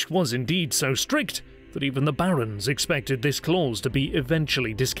 which was indeed so strict that even the barons expected this clause to be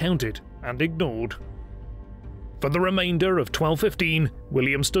eventually discounted and ignored. For the remainder of 1215,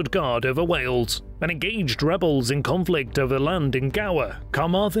 William stood guard over Wales and engaged rebels in conflict over land in Gower,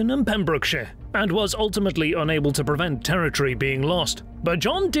 Carmarthen and Pembrokeshire, and was ultimately unable to prevent territory being lost. But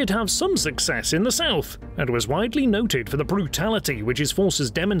John did have some success in the south, and was widely noted for the brutality which his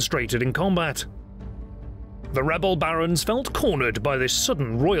forces demonstrated in combat. The rebel barons felt cornered by this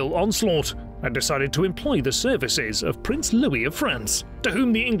sudden royal onslaught, and decided to employ the services of Prince Louis of France, to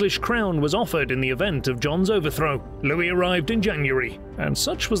whom the English crown was offered in the event of John's overthrow. Louis arrived in January, and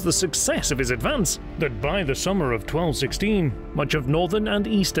such was the success of his advance that by the summer of 1216, much of northern and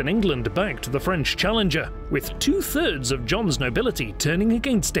eastern England backed the French challenger, with 2/3 of John's nobility turning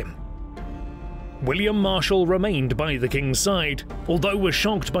against him. William Marshal remained by the king's side, although was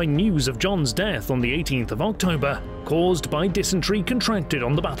shocked by news of John's death on the 18th of October, caused by dysentery contracted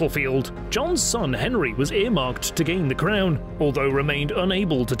on the battlefield. John's son Henry was earmarked to gain the crown, although remained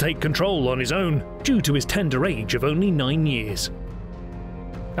unable to take control on his own, due to his tender age of only 9 years.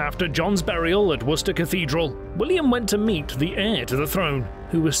 After John's burial at Worcester Cathedral, William went to meet the heir to the throne,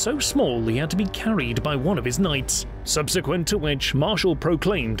 who was so small he had to be carried by one of his knights, subsequent to which Marshal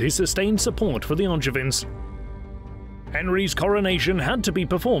proclaimed his sustained support for the Angevins. Henry's coronation had to be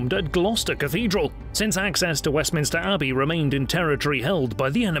performed at Gloucester Cathedral, since access to Westminster Abbey remained in territory held by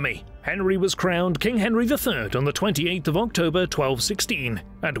the enemy. Henry was crowned King Henry III on the 28th of October 1216,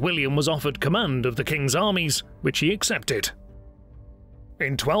 and William was offered command of the king's armies, which he accepted.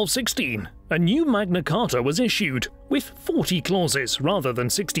 In 1216, a new Magna Carta was issued, with 40 clauses rather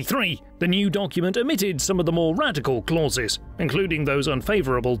than 63. The new document omitted some of the more radical clauses, including those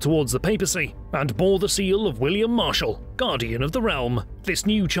unfavourable towards the papacy, and bore the seal of William Marshal, Guardian of the Realm. This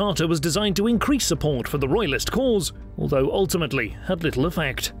new charter was designed to increase support for the royalist cause, although ultimately had little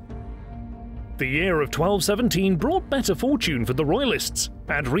effect. The year of 1217 brought better fortune for the Royalists,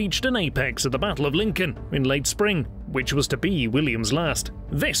 and reached an apex at the Battle of Lincoln in late spring, which was to be William's last.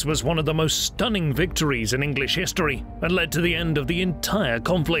 This was one of the most stunning victories in English history, and led to the end of the entire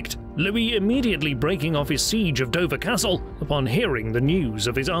conflict, Louis immediately breaking off his siege of Dover Castle upon hearing the news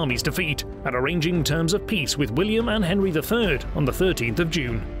of his army's defeat, and arranging terms of peace with William and Henry III on the 13th of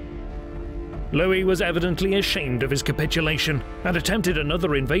June. Louis was evidently ashamed of his capitulation and attempted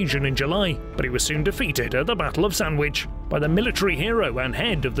another invasion in July, but he was soon defeated at the Battle of Sandwich by the military hero and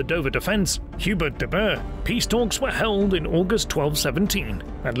head of the Dover defence, Hubert de Burgh. Peace talks were held in August 1217,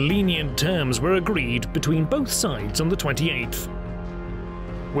 and lenient terms were agreed between both sides on the 28th.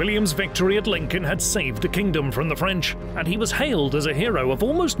 William's victory at Lincoln had saved the kingdom from the French, and he was hailed as a hero of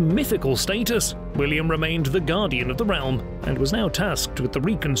almost mythical status. William remained the guardian of the realm, and was now tasked with the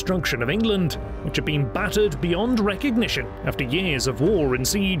reconstruction of England, which had been battered beyond recognition after years of war and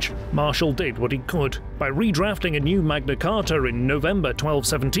siege. Marshal did what he could, by redrafting a new Magna Carta in November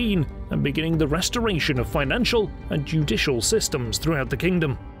 1217, and beginning the restoration of financial and judicial systems throughout the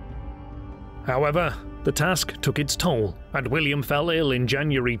kingdom. However, the task took its toll, and William fell ill in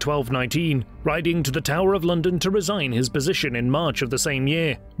January 1219, riding to the Tower of London to resign his position in March of the same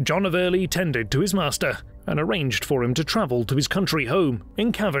year. John of Early tended to his master, and arranged for him to travel to his country home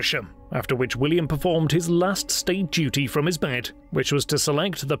in Caversham, after which William performed his last state duty from his bed, which was to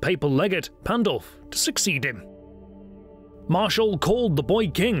select the papal legate, Pandulf, to succeed him. Marshal called the boy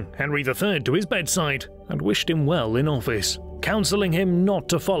king, Henry III, to his bedside, and wished him well in office, counselling him not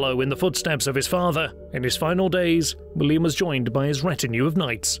to follow in the footsteps of his father. In his final days, William was joined by his retinue of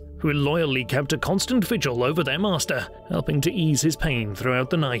knights, who loyally kept a constant vigil over their master, helping to ease his pain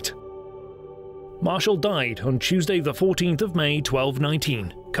throughout the night. Marshal died on Tuesday the 14th of May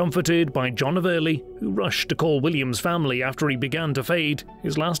 1219, comforted by John of Early, who rushed to call William's family after he began to fade.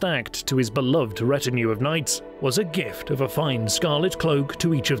 His last act to his beloved retinue of knights was a gift of a fine scarlet cloak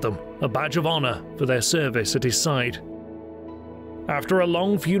to each of them, a badge of honour for their service at his side. After a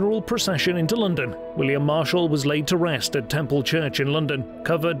long funeral procession into London, William Marshal was laid to rest at Temple Church in London,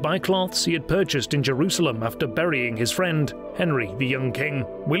 covered by cloths he had purchased in Jerusalem after burying his friend, Henry the young king.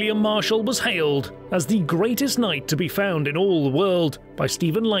 William Marshal was hailed as the greatest knight to be found in all the world by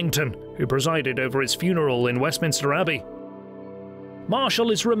Stephen Langton, who presided over his funeral in Westminster Abbey.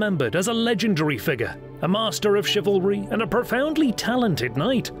 Marshal is remembered as a legendary figure, a master of chivalry and a profoundly talented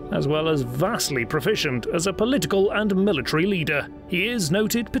knight, as well as vastly proficient as a political and military leader. He is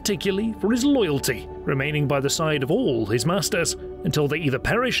noted particularly for his loyalty, remaining by the side of all his masters until they either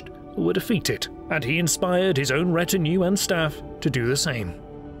perished or were defeated, and he inspired his own retinue and staff to do the same.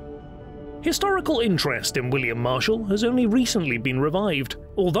 Historical interest in William Marshal has only recently been revived,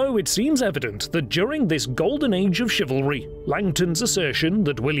 although it seems evident that during this golden age of chivalry, Langton's assertion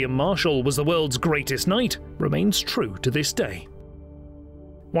that William Marshal was the world's greatest knight remains true to this day.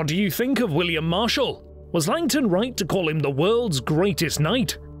 What do you think of William Marshal? Was Langton right to call him the world's greatest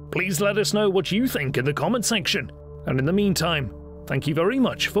knight? Please let us know what you think in the comment section, and in the meantime, thank you very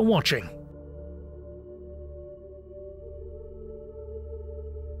much for watching.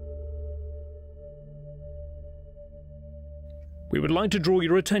 We would like to draw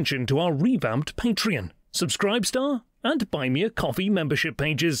your attention to our revamped Patreon, Subscribestar, and Buy Me a Coffee membership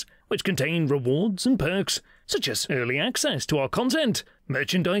pages, which contain rewards and perks, such as early access to our content,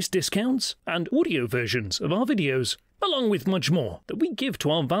 merchandise discounts, and audio versions of our videos, along with much more that we give to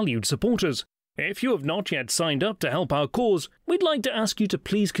our valued supporters. If you have not yet signed up to help our cause, we'd like to ask you to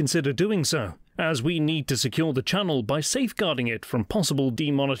please consider doing so, as we need to secure the channel by safeguarding it from possible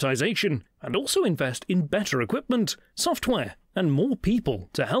demonetization, and also invest in better equipment, software, and more people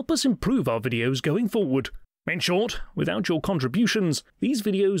to help us improve our videos going forward. In short, without your contributions, these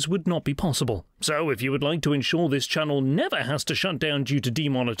videos would not be possible. So if you would like to ensure this channel never has to shut down due to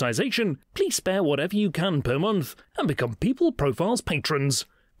demonetization, please spare whatever you can per month and become People Profiles patrons.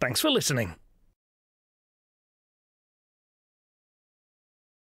 Thanks for listening.